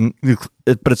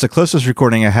it's the closest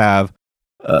recording I have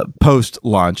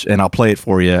post-launch, and I'll play it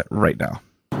for you right now.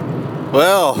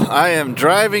 Well, I am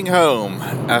driving home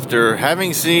after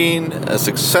having seen a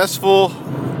successful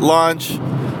launch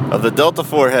of the Delta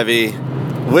IV Heavy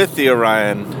with the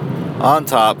Orion on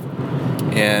top,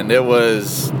 and it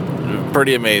was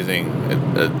pretty amazing.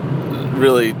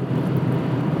 Really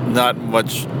not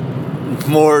much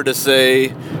more to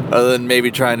say other than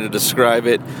maybe trying to describe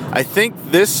it. I think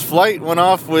this flight went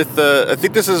off with, I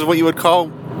think this is what you would call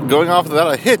going off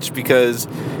without a hitch, because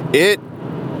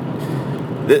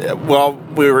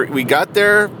we got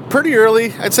there pretty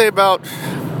early. I'd say about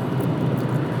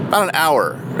an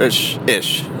hour-ish.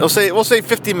 We'll say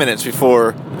 50 minutes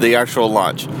before the actual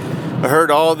launch. I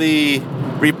heard all the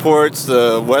reports.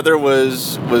 The weather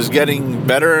was getting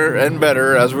better and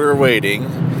better as we were waiting.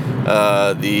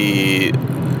 The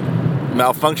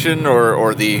malfunction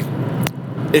or the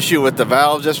issue with the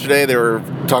valves yesterday, they were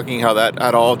talking how that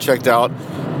had all checked out.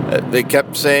 They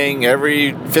kept saying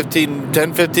every 15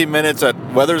 minutes that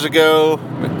weather's a go,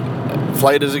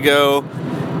 flight is a go.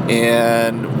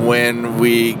 And when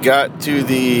we got to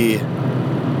the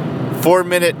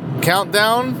 4-minute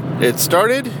countdown, it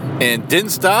started and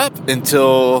didn't stop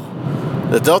until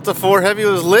the Delta IV Heavy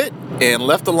was lit and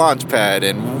left the launch pad.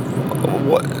 And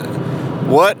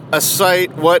what a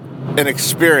sight, what an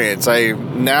experience. I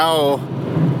now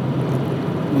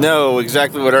know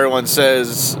exactly what everyone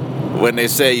says when they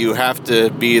say you have to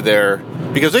be there,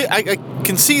 because I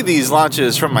can see these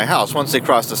launches from my house. Once they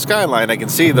cross the skyline, I can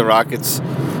see the rockets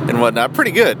and whatnot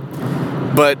pretty good.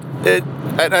 But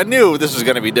I knew this was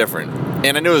going to be different,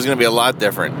 and I knew it was going to be a lot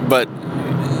different, but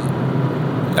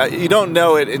you don't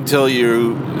know it until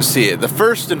you see it. The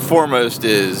first and foremost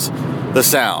is the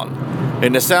sound,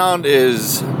 and the sound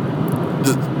is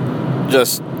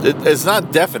just, it's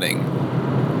not deafening,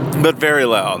 but very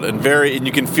loud and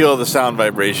you can feel the sound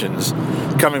vibrations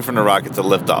coming from the rocket to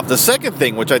lift off. The second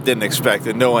thing, which I didn't expect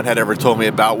and no one had ever told me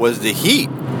about, was the heat.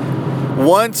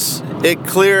 Once it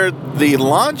cleared the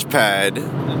launch pad,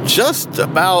 just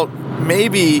about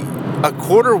maybe a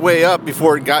quarter way up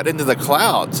before it got into the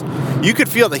clouds, you could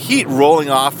feel the heat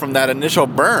rolling off from that initial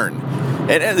burn.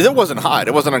 And it wasn't hot,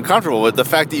 it wasn't uncomfortable, but the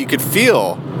fact that you could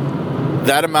feel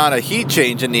that amount of heat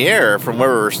change in the air from where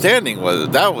we were standing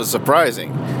was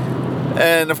surprising.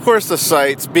 And of course the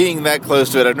sights, being that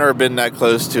close to it, I've never been that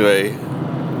close to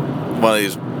one of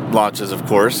these launches, of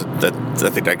course. I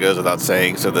think that goes without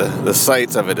saying. So the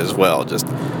sights of it as well, just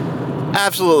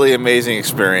absolutely amazing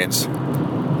experience.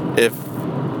 If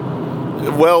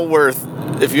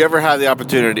you ever have the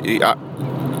opportunity,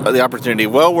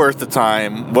 well worth the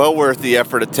time, well worth the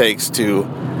effort it takes to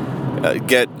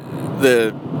get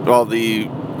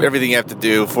everything you have to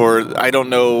do for. I don't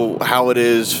know how it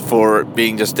is for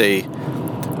being just a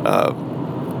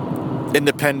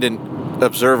independent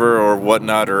observer or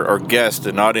whatnot, or guest,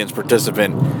 an audience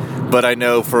participant, But I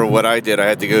know for what I did, I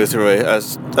had to go through a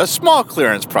small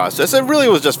clearance process. It really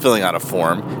was just filling out a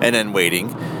form and then waiting.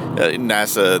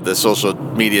 NASA, the social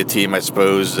media team, I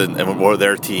suppose, or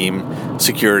their team,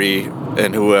 security,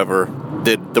 and whoever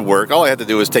did the work. All I had to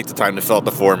do was take the time to fill out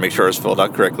the form, make sure it was filled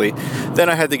out correctly. Then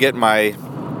I had to get my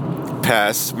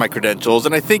pass, my credentials,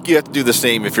 and I think you have to do the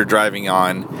same if you're driving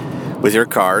on with your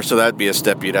car, so that'd be a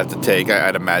step you'd have to take,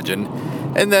 I'd imagine.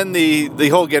 And then the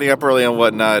whole getting up early and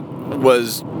whatnot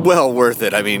was well worth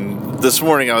it. I mean, this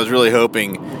morning I was really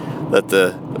hoping that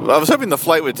the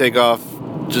flight would take off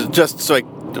just so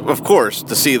of course,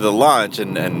 to see the launch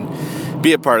and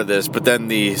be a part of this. But then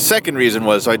the second reason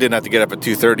was so I didn't have to get up at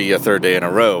 2:30 a third day in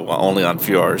a row, only on a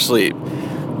few hours sleep.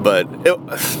 But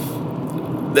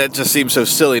that just seems so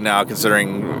silly now,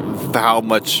 considering how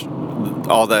much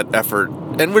all that effort,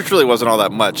 and which really wasn't all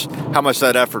that much, how much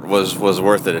that effort was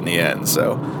worth it in the end.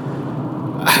 So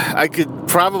I could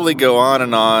probably go on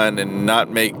and not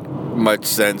make much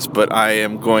sense, but I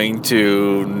am going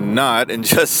to not and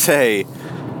just say,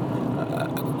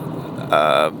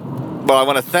 well, I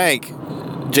want to thank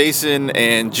Jason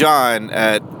and John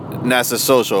at NASA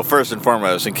Social, first and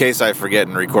foremost, in case I forget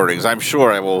in recordings. I'm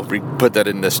sure I will put that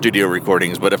in the studio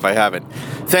recordings, but if I haven't,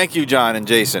 thank you, John and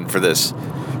Jason, for this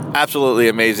absolutely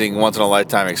amazing,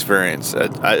 once-in-a-lifetime experience.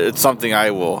 It's something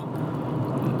I will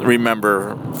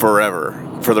remember forever,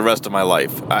 for the rest of my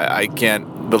life. I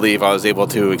can't believe I was able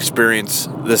to experience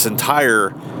this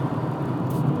entire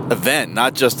event,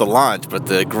 not just the launch, but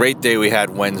the great day we had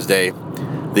Wednesday,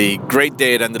 the great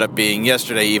day it ended up being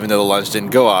yesterday, even though the launch didn't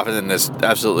go off, and then this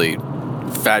absolutely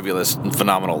fabulous and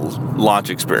phenomenal launch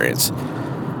experience.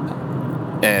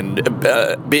 And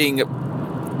being,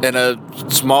 in a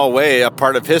small way, a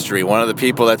part of history, one of the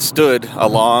people that stood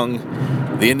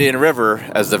along the Indian River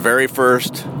as the very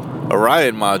first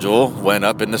Orion module went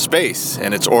up into space,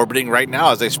 and it's orbiting right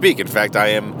now as I speak. In fact, I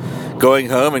am going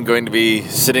home and going to be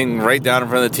sitting right down in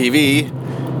front of the TV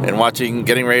and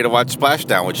getting ready to watch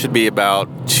Splashdown, which should be about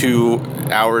 2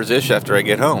 hours-ish after I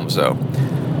get home. So,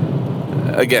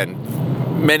 again,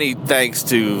 many thanks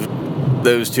to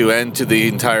those two and to the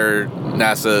entire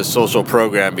NASA social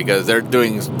program, because they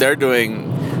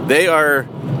are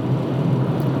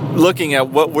looking at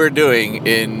what we're doing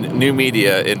in new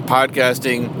media, in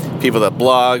podcasting, people that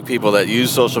blog, people that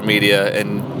use social media,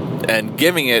 and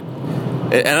giving it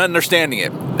and understanding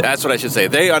it. That's what I should say.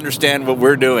 They understand what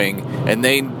we're doing, and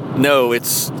they know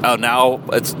it's now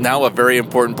a very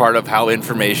important part of how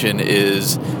information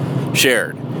is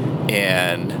shared.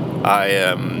 And I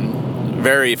am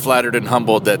very flattered and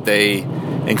humbled that they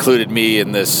included me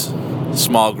in this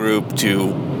small group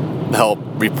to help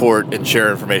report and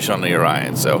share information on the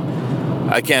Orion. So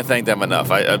I can't thank them enough.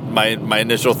 My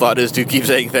initial thought is to keep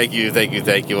saying thank you,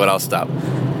 and I'll stop.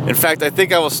 In fact, I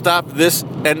think I will stop this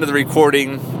end of the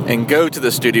recording and go to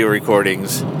the studio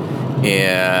recordings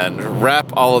and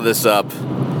wrap all of this up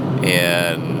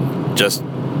and just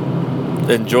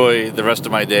enjoy the rest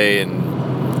of my day and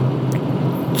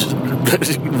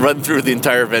just run through the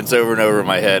entire events over and over in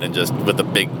my head and just with a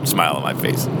big smile on my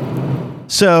face.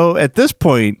 So at this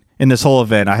point in this whole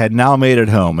event, I had now made it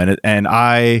home, and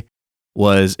I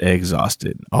was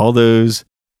exhausted. All those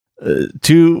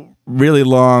 2 really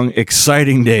long,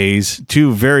 exciting days,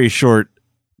 2 very short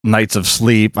nights of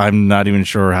sleep. I'm not even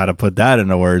sure how to put that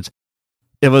into words.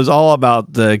 It was all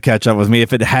about the catch up with me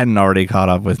if it hadn't already caught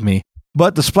up with me.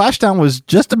 But the Splashdown was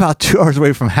just about 2 hours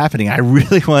away from happening. I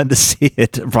really wanted to see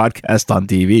it broadcast on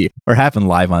TV or happen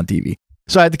live on TV.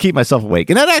 So I had to keep myself awake.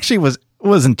 And that actually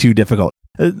wasn't too difficult.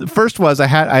 First was I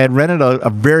had rented a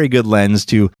very good lens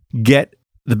to get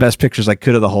the best pictures I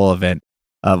could of the whole event.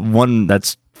 One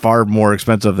that's far more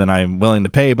expensive than I'm willing to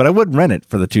pay, but I would rent it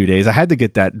for the 2 days. I had to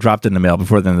get that dropped in the mail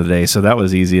before the end of the day, so that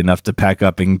was easy enough to pack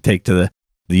up and take to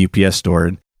the UPS store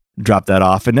and drop that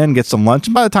off, and then get some lunch.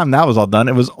 And by the time that was all done,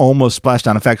 it was almost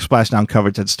Splashdown. In fact, Splashdown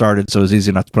coverage had started, so it was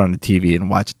easy enough to put on the TV and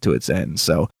watch it to its end.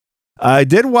 So I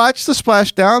did watch the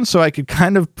Splashdown, so I could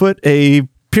kind of put a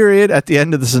period at the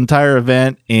end of this entire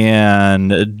event.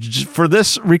 And for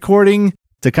this recording,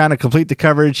 to kind of complete the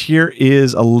coverage, here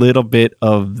is a little bit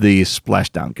of the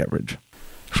Splashdown coverage.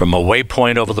 From a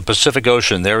waypoint over the Pacific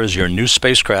Ocean, there is your new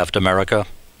spacecraft, America.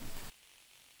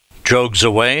 Jogs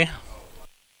away.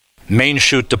 Main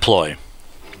chute deploy.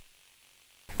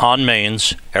 On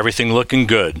mains, everything looking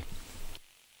good.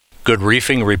 Good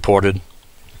reefing reported.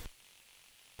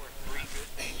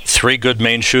 3 good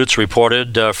main chutes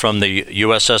reported from the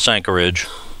USS Anchorage.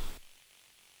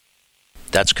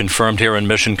 That's confirmed here in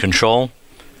Mission Control.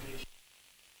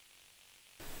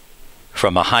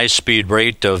 From a high-speed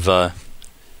rate of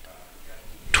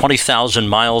 20,000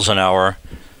 miles an hour,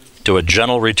 to a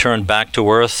gentle return back to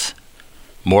Earth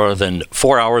more than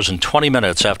 4 hours and 20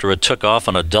 minutes after it took off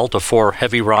on a Delta IV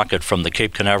heavy rocket from the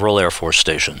Cape Canaveral Air Force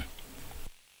Station.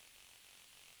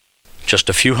 Just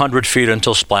a few hundred feet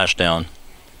until splashdown.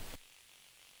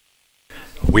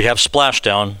 We have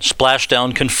splashdown.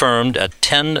 Splashdown confirmed at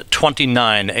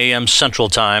 10:29 a.m. Central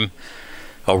Time.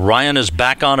 Orion is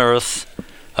back on Earth.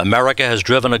 America has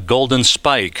driven a golden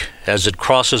spike as it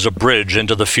crosses a bridge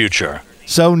into the future.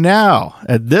 So now,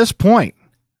 at this point,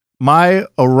 my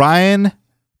Orion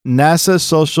NASA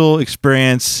social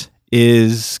experience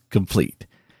is complete.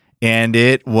 And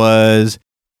it was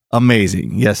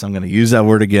amazing. Yes, I'm going to use that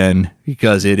word again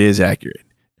because it is accurate.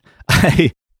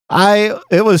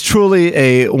 It was truly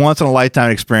a once in a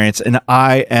lifetime experience, and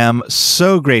I am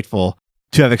so grateful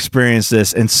to have experienced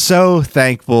this and so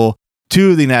thankful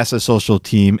to the NASA social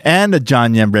team and to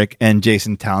John Yembrick and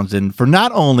Jason Townsend for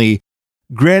not only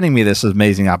granting me this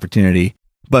amazing opportunity,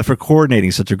 but for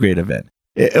coordinating such a great event.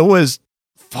 It was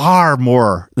far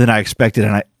more than I expected,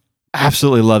 and I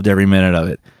absolutely loved every minute of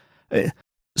it.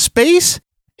 Space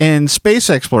and space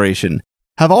exploration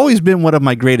have always been one of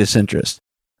my greatest interests,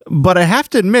 but I have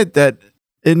to admit that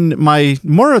in my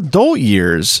more adult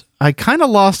years, I kind of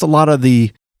lost a lot of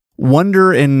the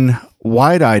wonder and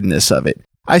wide-eyedness of it.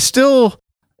 I still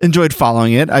enjoyed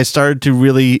following it. I started to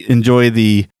really enjoy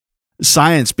the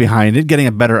science behind it, getting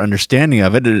a better understanding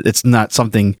of it. It's not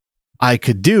something I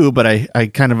could do, but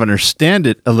I kind of understand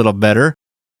it a little better.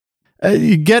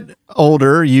 You get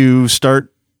older, you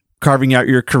start carving out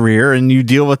your career, and you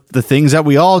deal with the things that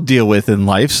we all deal with in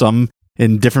life, some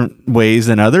in different ways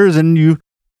than others, and you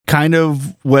kind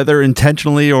of, whether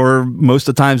intentionally or most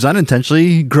of the times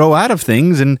unintentionally, grow out of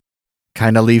things and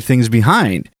kind of leave things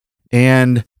behind.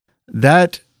 And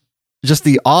that, just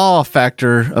the awe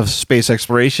factor of space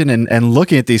exploration and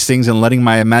looking at these things and letting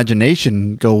my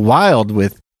imagination go wild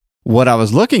with what I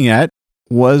was looking at,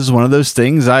 was one of those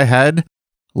things I had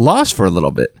lost for a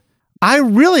little bit. I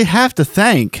really have to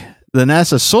thank the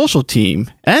NASA social team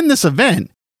and this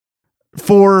event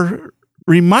for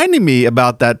reminding me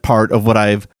about that part of what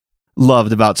I've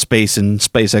loved about space and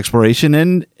space exploration,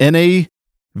 and in a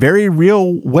very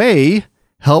real way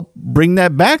help bring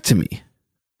that back to me.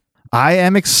 I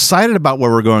am excited about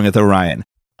where we're going with Orion.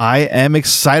 I am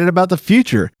excited about the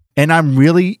future, and I'm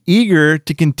really eager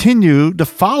to continue to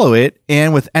follow it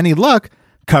and, with any luck,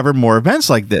 cover more events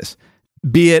like this.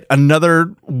 Be it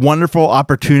another wonderful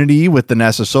opportunity with the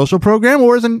NASA social program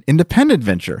or as an independent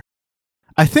venture.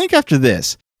 I think after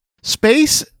this,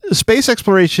 space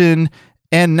exploration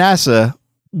and NASA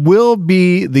will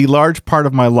be the large part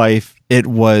of my life it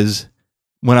was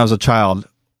when I was a child,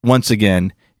 once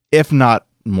again, if not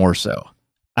more so.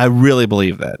 I really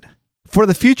believe that. For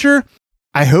the future,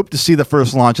 I hope to see the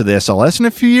first launch of the SLS in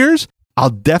a few years. I'll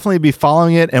definitely be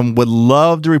following it and would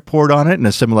love to report on it in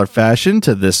a similar fashion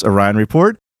to this Orion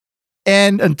report.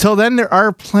 And until then, there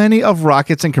are plenty of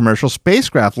rockets and commercial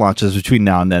spacecraft launches between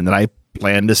now and then that I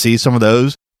plan to see some of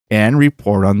those and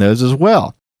report on those as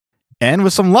well. And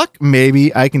with some luck,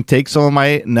 maybe I can take some of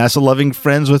my NASA-loving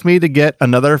friends with me to get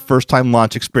another first-time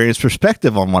launch experience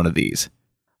perspective on one of these.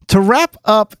 To wrap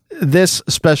up this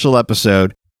special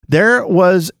episode, there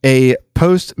was a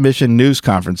post-mission news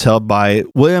conference held by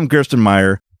William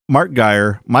Gerstenmaier, Mark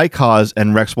Geyer, Mike Hawes,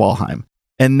 and Rex Walheim.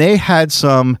 And they had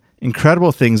some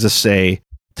incredible things to say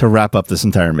to wrap up this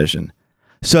entire mission.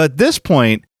 So at this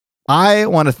point, I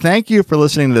want to thank you for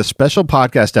listening to this special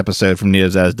podcast episode from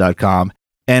NEOZAZ.com.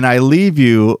 And I leave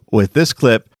you with this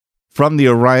clip from the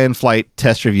Orion Flight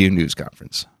Test Review News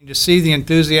Conference. To see the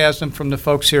enthusiasm from the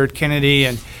folks here at Kennedy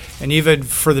and even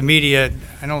for the media,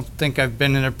 I don't think I've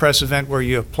been in a press event where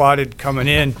you applauded coming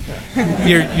in.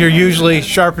 You're usually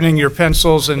sharpening your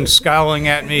pencils and scowling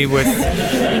at me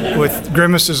with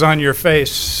grimaces on your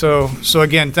face. So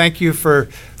again, thank you for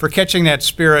catching that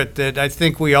spirit that I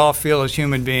think we all feel as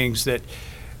human beings, that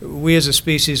we as a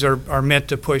species are meant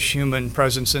to push human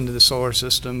presence into the solar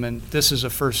system, and this is a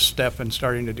first step in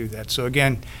starting to do that. So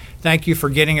again, thank you for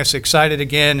getting us excited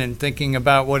again and thinking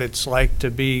about what it's like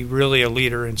to be really a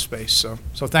leader in space. So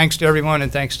thanks to everyone,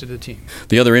 and thanks to the team.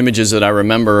 The other images that I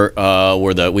remember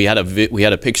were that we had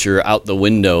a picture out the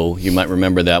window. You might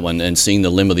remember that one, and seeing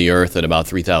the limb of the Earth at about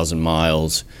 3,000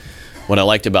 miles. What I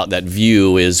liked about that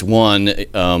view is, one,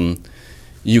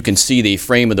 you can see the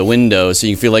frame of the window, so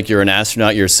you feel like you're an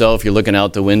astronaut yourself. You're looking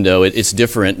out the window. It's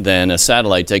different than a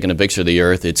satellite taking a picture of the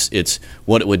Earth. It's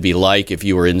what it would be like if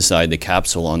you were inside the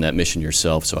capsule on that mission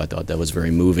yourself. So I thought that was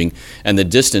very moving. And the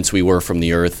distance we were from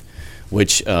the Earth,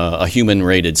 which a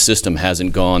human-rated system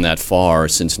hasn't gone that far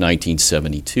since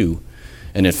 1972.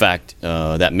 And in fact,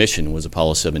 that mission was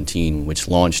Apollo 17, which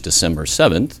launched December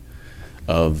 7th,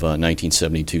 of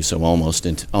 1972, so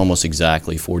almost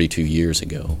exactly 42 years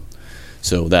ago.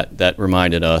 So that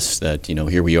reminded us that,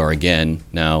 here we are again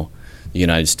now, the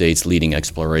United States leading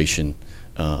exploration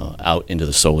out into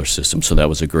the solar system. So that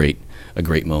was a great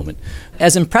moment.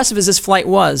 As impressive as this flight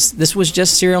was, this was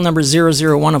just serial number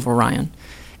 001 of Orion.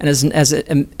 And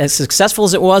as successful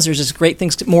as it was, there's just great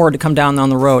things more to come down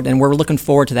the road, and we're looking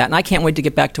forward to that. And I can't wait to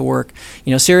get back to work.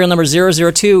 Serial number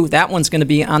 002, that one's going to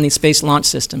be on the Space Launch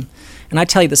System. And I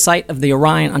tell you, the sight of the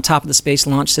Orion on top of the Space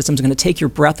Launch System is going to take your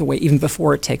breath away even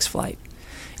before it takes flight.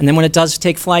 And then when it does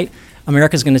take flight,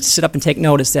 America's going to sit up and take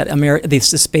notice that the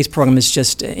space program is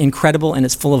just incredible and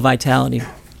it's full of vitality.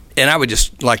 And I would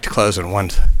just like to close on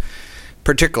one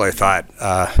particular thought.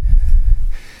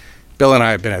 Bill and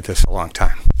I have been at this a long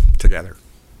time together.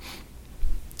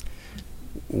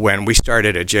 When we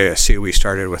started at JSC, we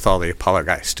started with all the Apollo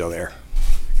guys still there.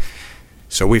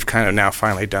 So we've kind of now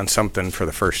finally done something for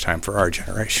the first time for our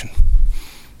generation.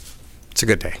 It's a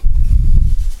good day.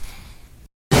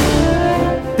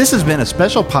 This has been a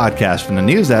special podcast from the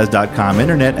NEOZAZ.com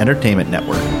Internet Entertainment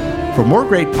Network. For more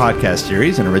great podcast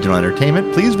series and original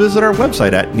entertainment, please visit our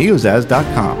website at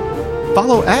NEOZAZ.com.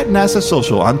 Follow at NASA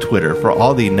Social on Twitter for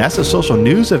all the NASA Social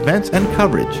news, events, and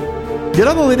coverage. Get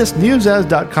all the latest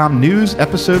NEOZAZ.com news,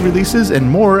 episode releases, and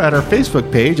more at our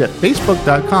Facebook page at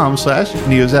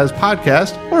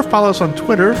facebook.com/NEOZAZpodcast, or follow us on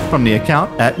Twitter from the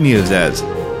account at NEOZAZ.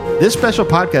 This special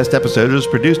podcast episode was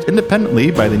produced independently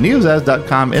by the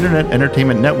NEOZAZ.com Internet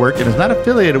Entertainment Network and is not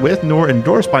affiliated with nor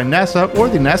endorsed by NASA or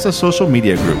the NASA Social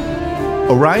Media Group.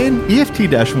 Orion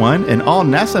EFT-1 and all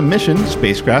NASA mission,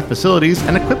 spacecraft facilities,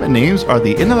 and equipment names are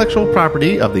the intellectual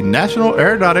property of the National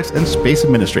Aeronautics and Space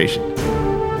Administration.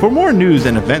 For more news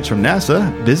and events from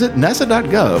NASA, visit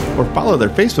nasa.gov or follow their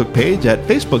Facebook page at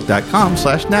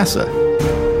facebook.com/NASA.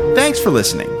 Thanks for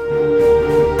listening.